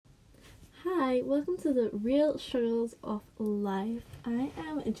Hi, welcome to the Real Struggles of Life. I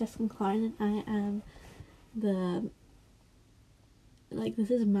am Jessica Klein and I am this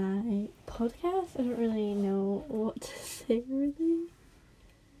is my podcast. I don't really know what to say really.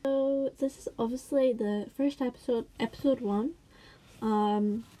 So this is obviously the first episode 1.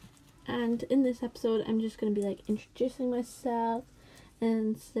 And in this episode I'm just going to be introducing myself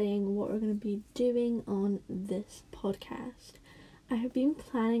and saying what we're going to be doing on this podcast. I have been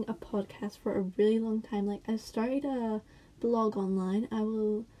planning a podcast for a really long time. I started a blog online. I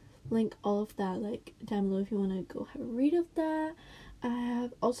will link all of that down below if you want to go have a read of that. I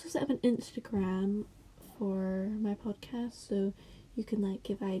have also set up an Instagram for my podcast, so you can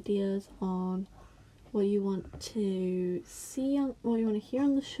give ideas on what you want to see on, what you want to hear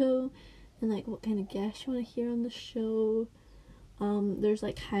on the show, and what kind of guests you want to hear on the show. There's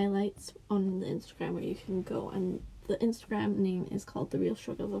highlights on the Instagram where you can go, and the Instagram name is called The Real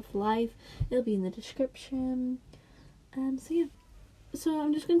Struggles of Life. It'll be in the description. So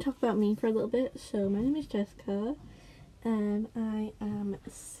I'm just going to talk about me for a little bit. So my name is Jessica. I am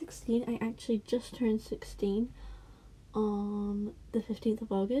 16. I actually just turned 16 on the 15th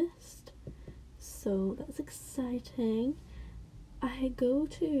of August. So that's exciting. I'm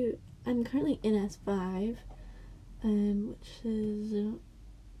currently in S5, which is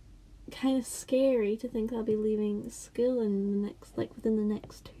kind of scary to think I'll be leaving school in the next within the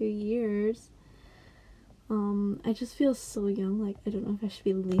next 2 years. I just feel so young. I don't know if I should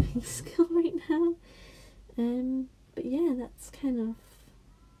be leaving school right now. But yeah, that's kind of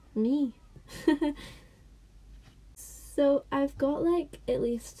me. So I've got at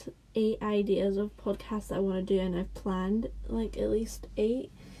least 8 ideas of podcasts I want to do, and I've planned at least 8.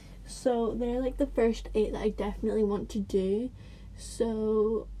 So they're the first 8 that I definitely want to do.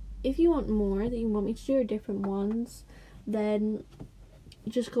 So if you want more that you want me to do, or different ones, then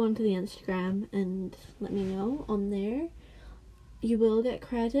just go into the Instagram and let me know on there. You will get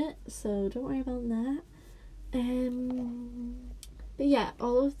credit, so don't worry about that. But yeah,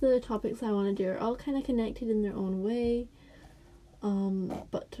 all of the topics I want to do are all kind of connected in their own way.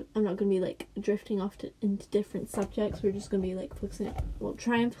 But I'm not going to be drifting off into different subjects. We're just going to be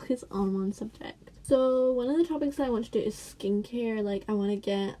try and focus on one subject. So one of the topics I want to do is skincare. I want to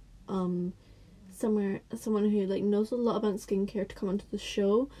get someone who knows a lot about skincare to come onto the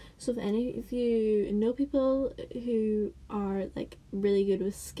show. So if you know people who are really good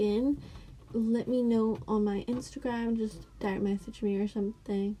with skin, let me know on my Instagram. Just direct message me or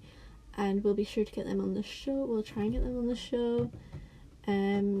something, and we'll be sure to get them on the show. We'll try and get them on the show.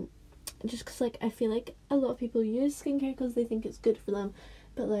 Just because I feel a lot of people use skincare because they think it's good for them,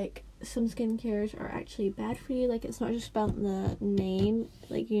 but some skincares are actually bad for you. It's not just about the name.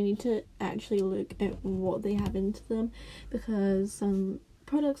 You need to actually look at what they have into them, because some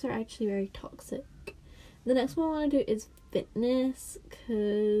products are actually very toxic. The next one I want to do is fitness,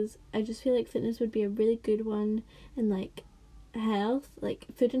 because I just feel fitness would be a really good one, and health,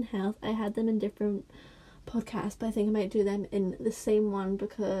 food and health. I had them in different podcasts, but I think I might do them in the same one,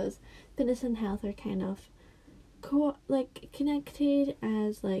 because fitness and health are kind of connected,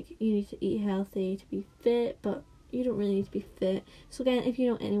 as you need to eat healthy to be fit, but you don't really need to be fit. So again, if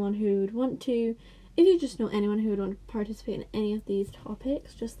you just know anyone who would want to participate in any of these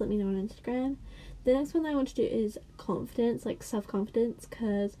topics, just let me know on Instagram. The next one that I want to do is confidence, self-confidence,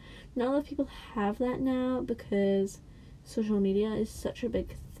 because not a lot of people have that now, because social media is such a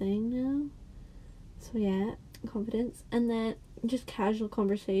big thing now. So yeah, confidence. And then just casual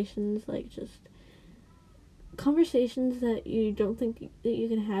conversations, just conversations that you don't think that you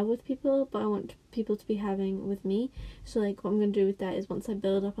can have with people, but I want people to be having with me. So what I'm gonna do with that is, once I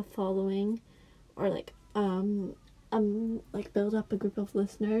build up a following, or build up a group of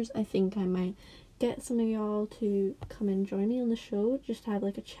listeners, I think I might get some of y'all to come and join me on the show, just to have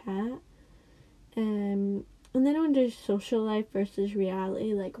a chat. And then I want to do social life versus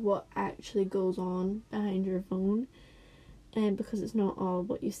reality, what actually goes on behind your phone, and because it's not all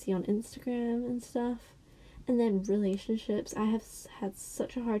what you see on Instagram and stuff. And then relationships. I have had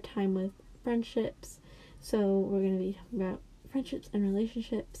such a hard time with friendships, so we're going to be talking about friendships and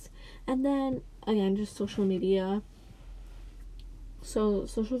relationships. And then again, just social media. So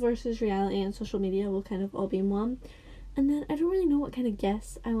social versus reality and social media will kind of all be in one. And then I don't really know what kind of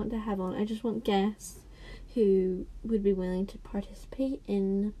guests I want to have on. I just want guests who would be willing to participate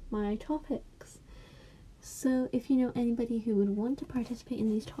in my topics. So if you know anybody who would want to participate in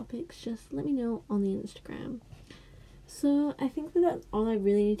these topics, just let me know on the Instagram. So I think that's all I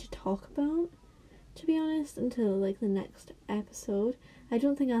really need to talk about, to be honest, until the next episode. I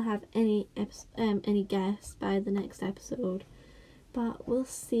don't think I'll have any guests by the next episode, But we'll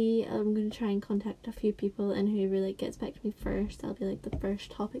see. I'm going to try and contact a few people, and whoever like gets back to me first, that'll be like the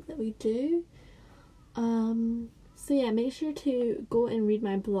first topic that we do. So yeah, make sure to go and read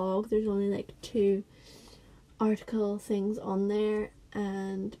my blog. There's only like 2 article things on there,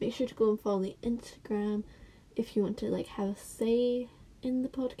 and make sure to go and follow the Instagram if you want to like have a say in the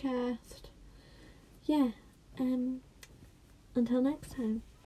podcast. Yeah, until next time.